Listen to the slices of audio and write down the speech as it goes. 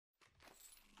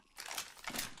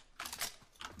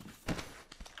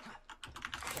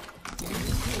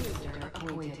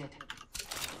acquainted.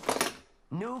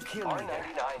 No kill.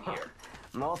 R99 here.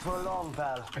 Not for long,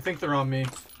 pal. I think they're on me.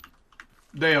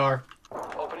 They are.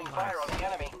 Opening fire on the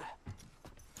enemy.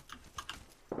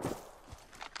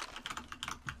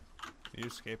 Did you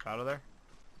escape out of there?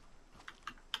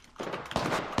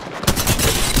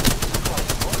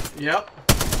 Yep.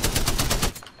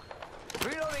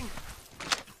 Reloading.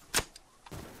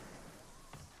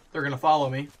 They're gonna follow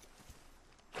me.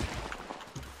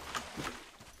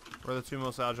 We're the two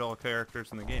most agile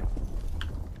characters in the game.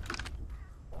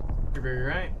 You're very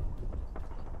right.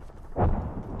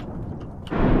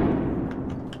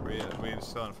 We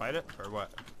still gonna fight it or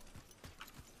what?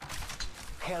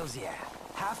 Hells yeah.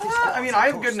 Half this I mean, I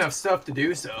have good enough stuff to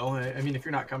do so. I mean, if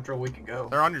you're not comfortable, we can go.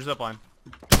 They're on your zipline.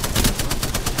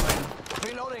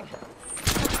 Reloading.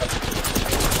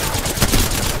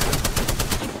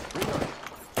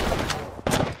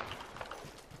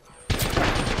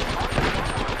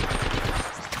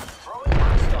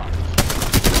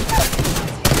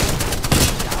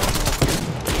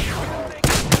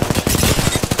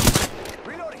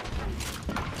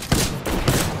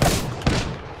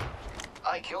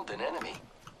 Killed an enemy.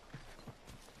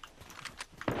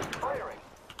 Firing.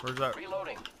 Where's that?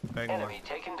 Reloading. Bangalore? Enemy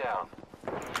taken down.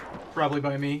 Probably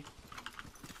by me.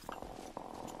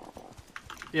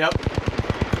 Yep.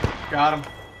 Got him.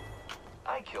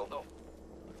 I killed him.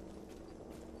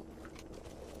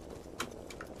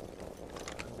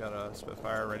 Got a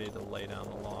Spitfire ready to lay down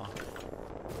the law.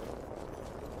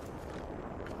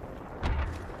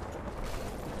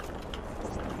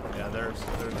 Yeah, there's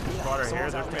water here.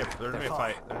 There's gonna be a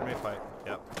fight. There's gonna be a fight.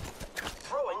 Yep.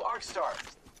 Throwing Arc Star.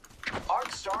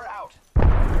 Arc Star out. Okay,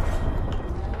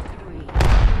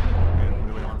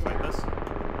 do we want to fight this?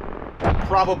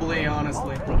 Probably,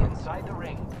 honestly. Already inside the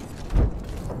ring.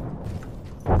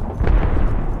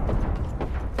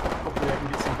 Hopefully I can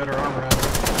get some better armor out of it.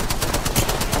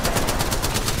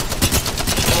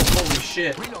 Oh, holy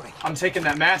shit. I'm taking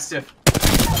that Mastiff.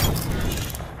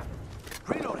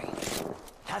 Reloading.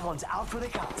 That one's out for the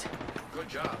count. Good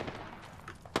job.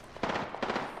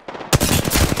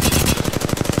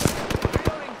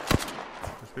 Reloading.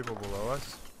 There's people below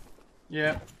us.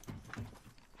 Yeah.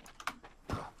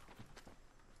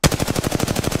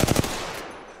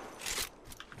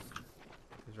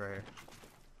 He's right here.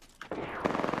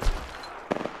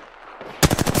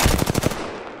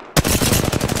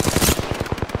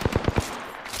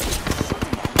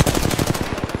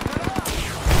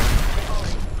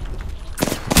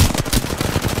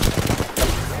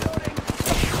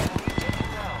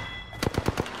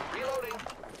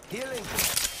 Healing.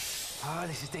 Ah,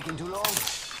 this is taking too long.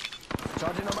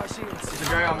 Charging on my shields. There's a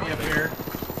guy on me up here.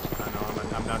 I know,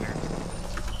 I'm down here.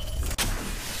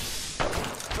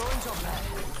 Throwing jump pad.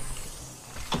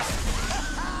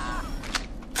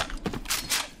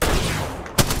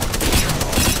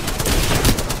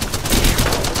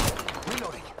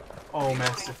 Reloading. Oh,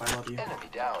 Mastiff, I love you. Enemy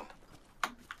down.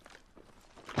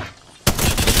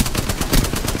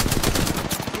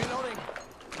 Reloading.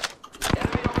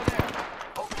 Enemy over there.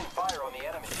 Opening fire on the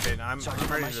enemy. Okay, now I'm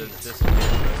ready to disengage this.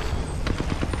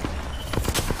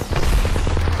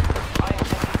 I am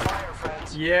taking fire,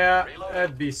 friends. Yeah, Reloading.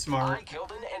 that'd be I smart.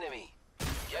 killed an enemy.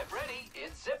 Get ready.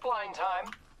 It's zipline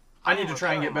time. I need to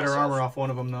try and get better armor off one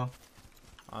of them, though.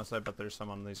 Honestly, I bet there's some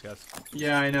on these guys.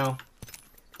 Yeah, I know.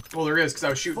 Well, there is, because I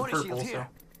was shooting 40 purple, shield so. here.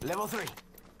 Level 3.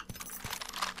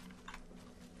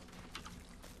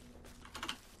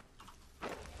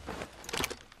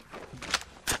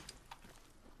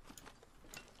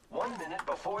 One minute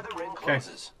before the ring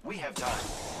closes. We have time.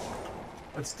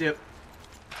 Let's dip.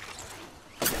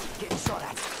 Getting shot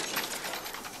at.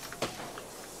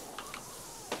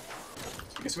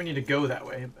 I guess we need to go that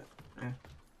way, but...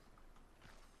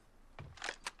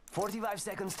 45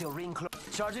 seconds till ring close.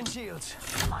 Charging shields.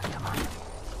 Come on, come on.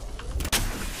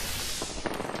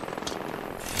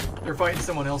 They're fighting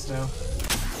someone else now.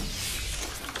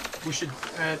 We should...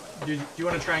 do you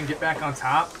want to try and get back on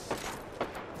top?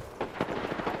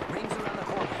 Rings around the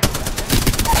corner.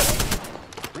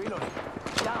 Reloading.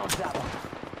 Down that one.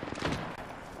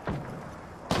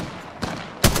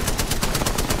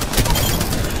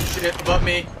 Shit, above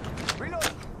me.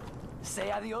 Reloading. Say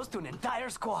adios to an entire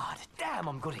squad. Damn,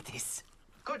 I'm good at this.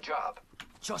 Good job.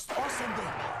 Just us and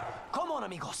them. Come on,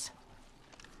 amigos.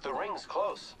 The ring's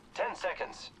close. 10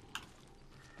 seconds.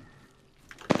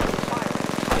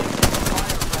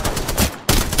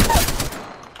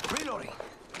 Reloading.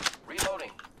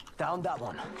 Reloading. Down that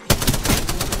one.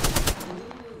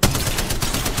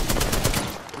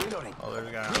 Reloading. Oh, there's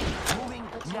a guy. Moving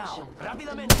now.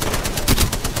 Rápidamente.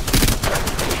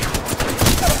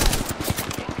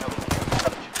 Incoming.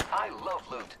 I love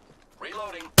loot.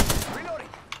 Reloading. Reloading.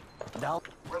 Down.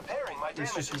 Repairing my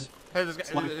damages. Hey, this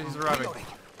guy, he's arriving. Reloading.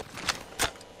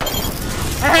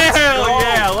 Hell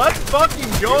yeah, let's fucking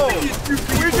go.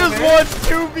 We just won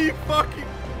 2v fucking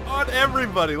on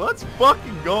everybody. Let's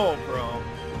fucking go, bro.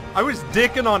 I was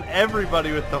dicking on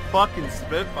everybody with the fucking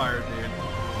Spitfire, dude.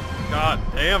 God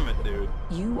damn it, dude.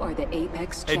 You are the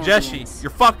Apex Hey, champions. Jessie,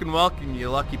 you're fucking welcome, you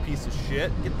lucky piece of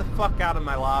shit. Get the fuck out of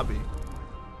my lobby.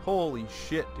 Holy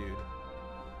shit, dude.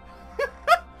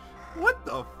 What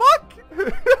the fuck?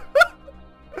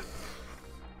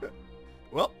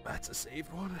 Well, that's a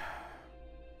saved one.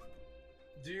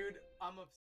 Dude, I'm upset.